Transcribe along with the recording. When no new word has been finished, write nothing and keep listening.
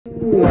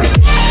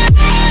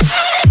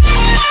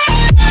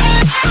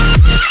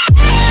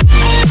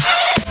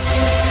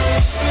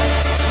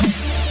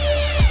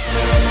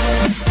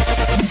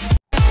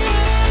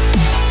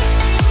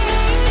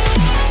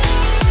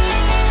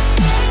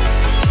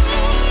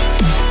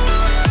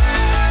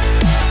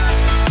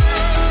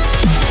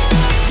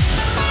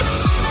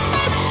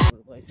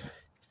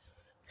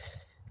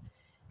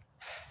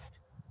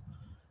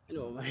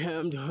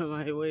I'm doing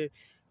my way.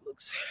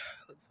 Looks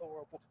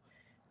horrible.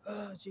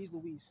 Jeez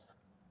Louise.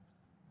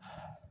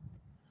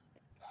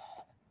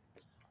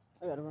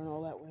 I gotta run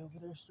all that way over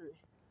there straight.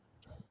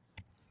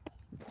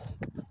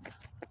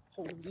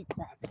 Holy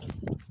crap.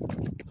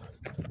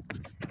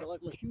 I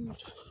like my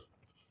shoes.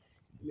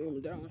 Made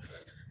them down.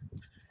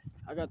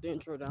 I got the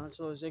intro down,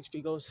 so it's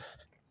XPghost.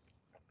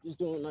 Just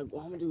doing like,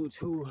 well, I'm gonna do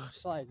 2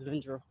 slides of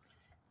intro.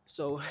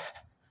 So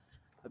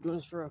I'm doing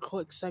this for a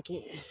quick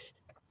second.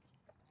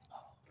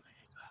 Oh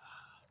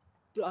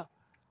my god.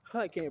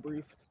 I can't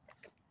breathe.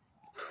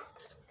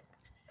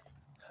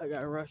 I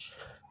gotta rush.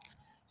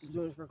 Just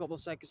doing this for a couple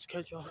of seconds to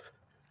catch y'all.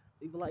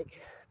 Leave a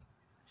like.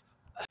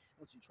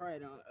 Once you try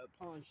it on a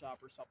pawn shop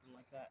or something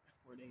like that,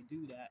 where they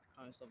do that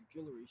kind of stuff,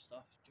 jewelry.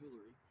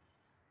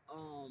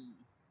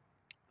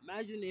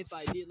 Imagine if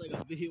I did like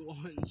a video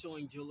on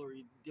showing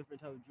jewelry,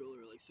 different type of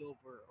jewelry, like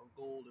silver or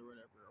gold or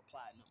whatever, or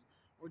platinum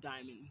or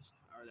diamond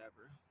or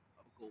whatever,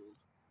 of gold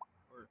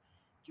or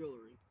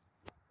jewelry.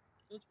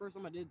 That's the first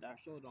time I did that. I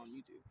showed it on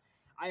YouTube.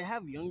 I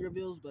have younger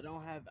bills, but I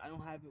don't have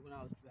it when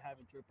I was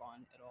having drip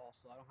on at all,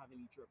 so I don't have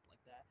any drip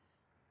like that.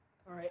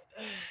 All right,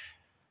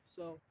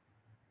 so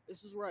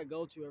this is where I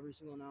go to every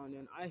single now and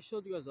then. I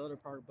showed you guys the other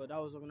part, but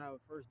that was when I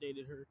first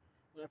dated her.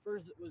 When I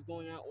first was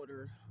going out with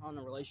her on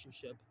a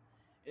relationship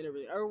and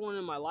everything. Everyone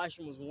in my live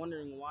stream was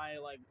wondering why,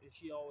 like, is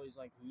she always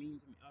like mean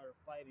to me or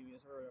fighting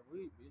is her?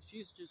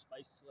 She's just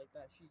feisty like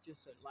that. She's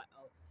just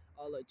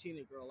a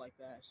Latina girl like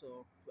that.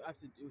 So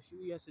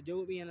she has to deal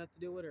with me and I have to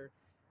deal with her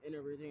and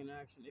everything in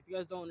action. If you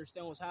guys don't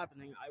understand what's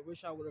happening, I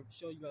wish I would have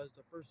showed you guys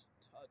the first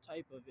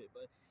type of it,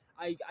 but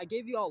I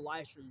gave you all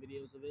live stream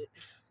videos of it,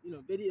 you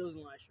know, videos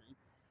and live stream.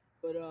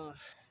 But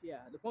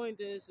yeah, the point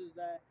is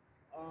that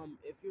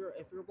if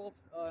you're both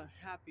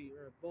happy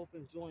or both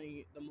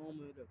enjoying the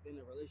moment of in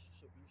a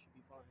relationship, you should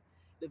be fine.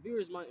 The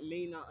viewers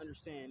may not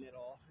understand at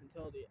all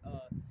until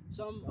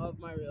some of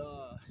my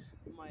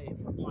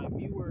my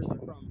viewers are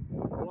from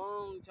a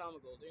long time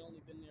ago. They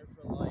only been there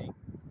for like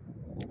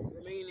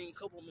remaining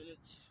couple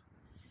minutes.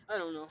 I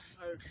don't know,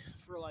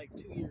 for like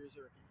 2 years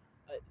or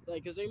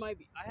like, cause they might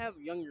be. I have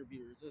younger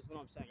viewers. That's what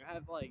I'm saying. I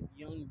have like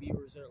young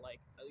viewers that are like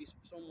at least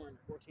somewhere in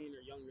 14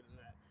 or younger than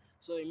that.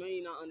 So they may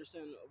not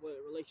understand what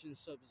a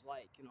relationship is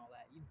like and all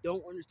that. You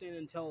don't understand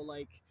until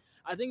like,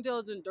 I think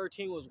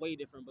 2013 was way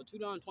different, but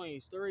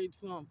 2023,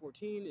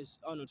 2014 is,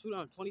 oh no,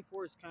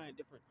 2024 is kind of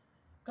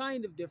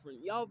different.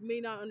 Y'all may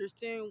not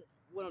understand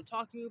what I'm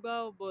talking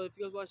about, but if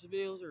you guys watch the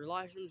videos or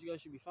live streams, you guys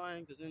should be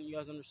fine, because then you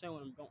guys understand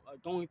what I'm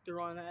going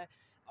through on that.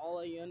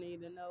 All you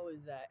need to know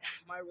is that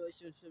my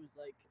relationship is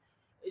like,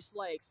 it's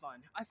like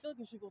fun. I feel like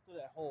I should go through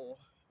that whole,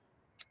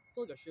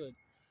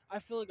 I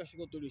feel like I should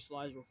go through these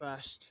slides real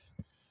fast.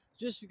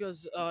 Just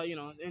because, you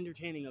know,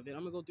 entertaining of it. I'm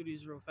gonna go through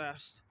these real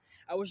fast.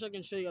 I wish I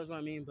can show you guys what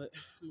I mean, but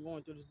I'm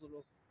going through this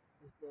little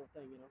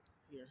thing, you know,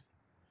 here.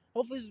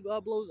 Hopefully this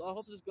blows. I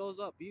hope this goes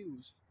up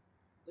views.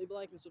 Leave a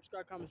like and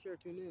subscribe, comment, share,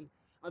 tune in.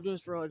 I'm doing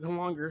this for like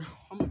longer.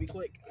 I'm gonna be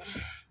quick.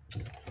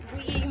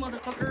 Wee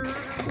motherfucker.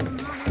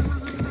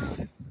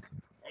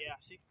 Yeah,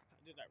 see,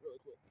 I did that really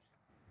quick.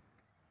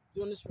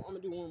 Doing this, I'm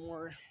gonna do one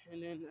more,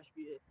 and then that should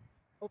be it.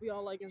 Hope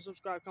y'all like and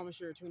subscribe, comment,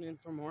 share, tune in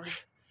for more.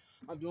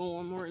 I'm doing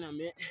one more, and I'm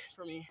it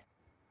for me.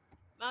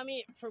 Not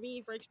me, for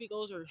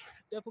XPghost or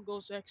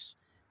XPghost X,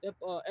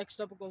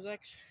 XPghost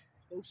X,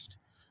 Ghost.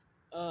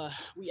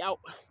 We out,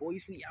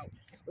 boys, we out.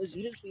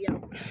 Listen, just we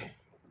out.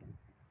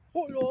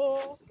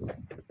 Holla!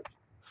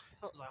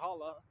 I was like,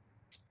 holla.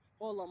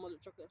 Holla, mother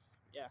trucker.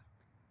 Yeah.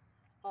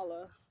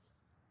 Holla.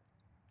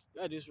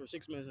 I do this for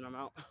 6 minutes and I'm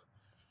out.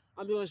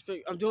 I'm doing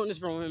this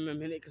for a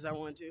minute because I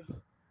wanted to.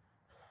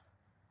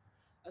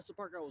 That's the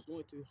part I was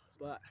going to,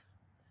 but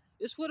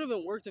this would have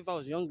been worked if I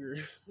was younger.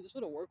 This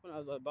would have worked when I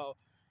was about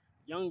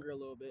younger a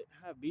little bit.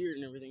 I have beard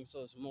and everything,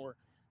 so it's more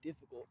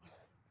difficult.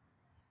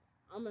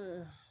 I'm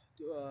gonna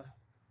do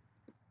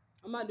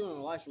I'm not doing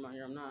a live stream out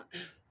here. I'm not.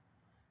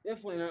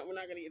 Definitely not. We're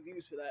not gonna get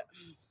views for that.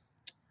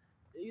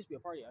 There used to be a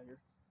party out here.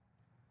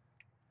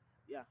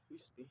 Yeah,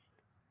 used to be.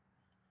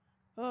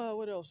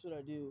 What else should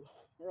I do?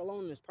 We're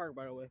alone in this park,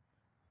 by the way.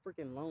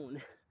 Freaking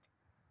alone.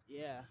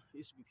 Yeah,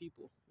 used to be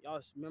people.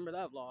 Y'all remember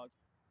that vlog?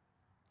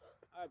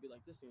 I'd be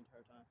like this the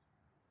entire time.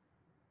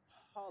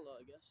 Holla,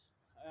 I guess.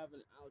 I have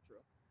an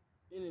outro.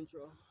 An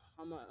intro.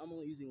 I'm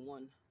only using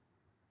one.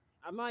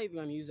 I'm not even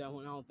gonna use that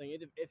one. I don't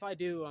think. If I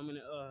do, I'm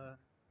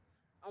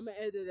gonna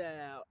edit that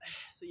out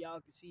so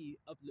y'all can see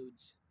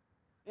uploads.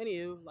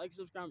 Anywho, like,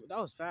 subscribe. That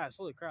was fast.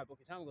 Holy crap.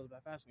 Okay, time goes by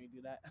fast when you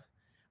do that.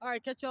 All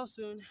right, catch y'all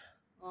soon.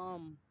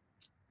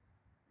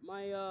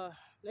 My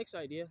next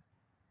idea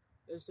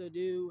is to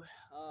do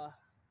a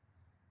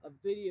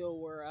video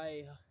where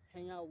I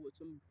hang out with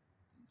some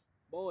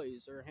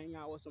boys, or hang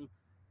out with some,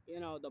 you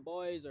know, the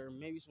boys, or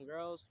maybe some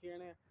girls here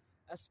and there.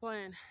 That's the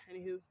plan.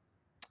 Anywho,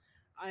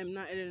 I am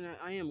not editing that.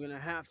 I am gonna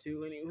have to.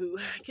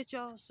 Anywho, catch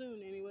y'all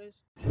soon.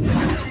 Anyways.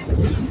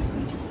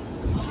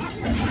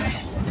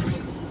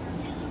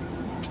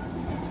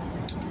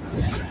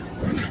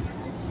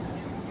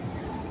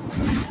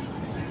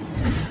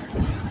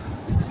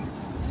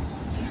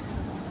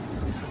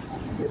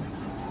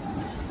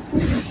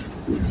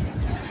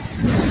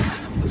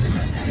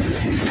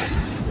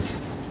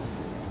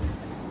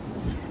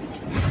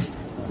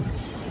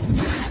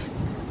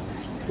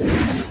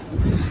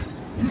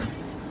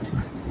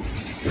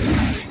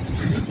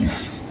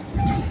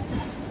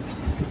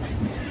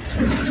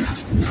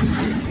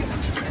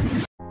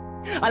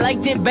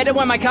 liked it better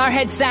when my car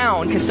had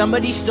sound, cause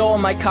somebody stole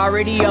my car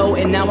radio,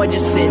 and now I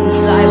just sit in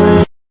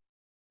silence.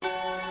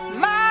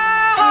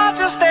 My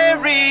heart's a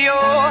stereo,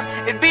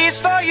 it beats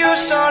for you,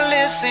 so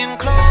listen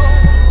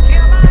close.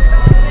 Hear my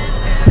thoughts in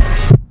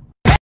every...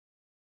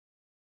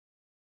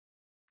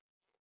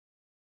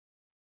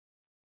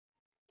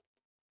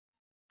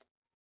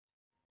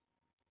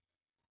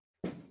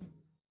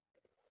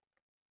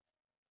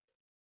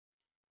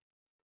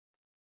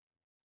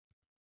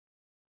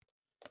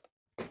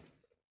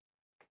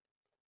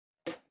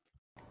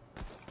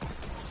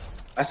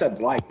 I said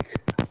black.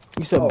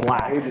 You said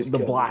black. You just The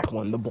killed black me.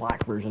 one. The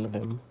black version of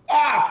him.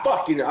 Ah,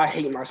 fuck you. I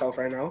hate myself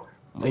right now.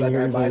 He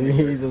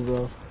hears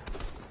himself.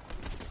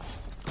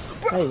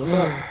 Hey, what's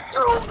up?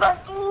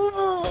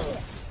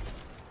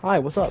 Hi,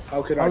 what's up?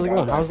 How could How's I it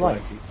going? How's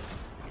life?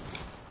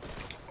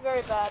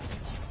 Very bad.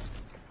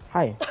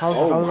 Hi,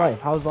 how's life?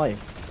 How's life?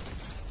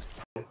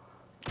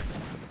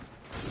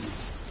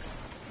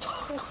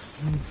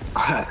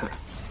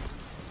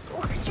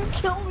 Where'd you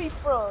kill me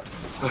from?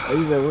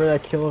 Where'd I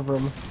kill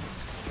from?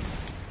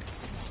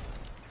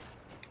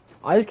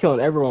 I just killing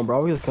everyone,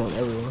 bro. We just killing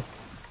everyone.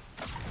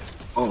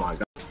 Oh my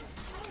god.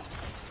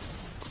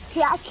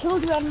 See, I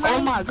killed you and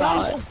Oh my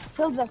god.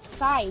 Still the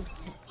side.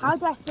 How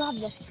do I still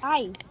have the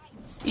side?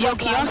 Yo,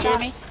 can you hear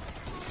me?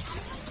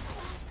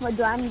 What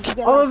do I need to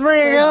get? Oh,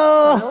 there you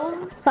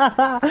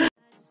go!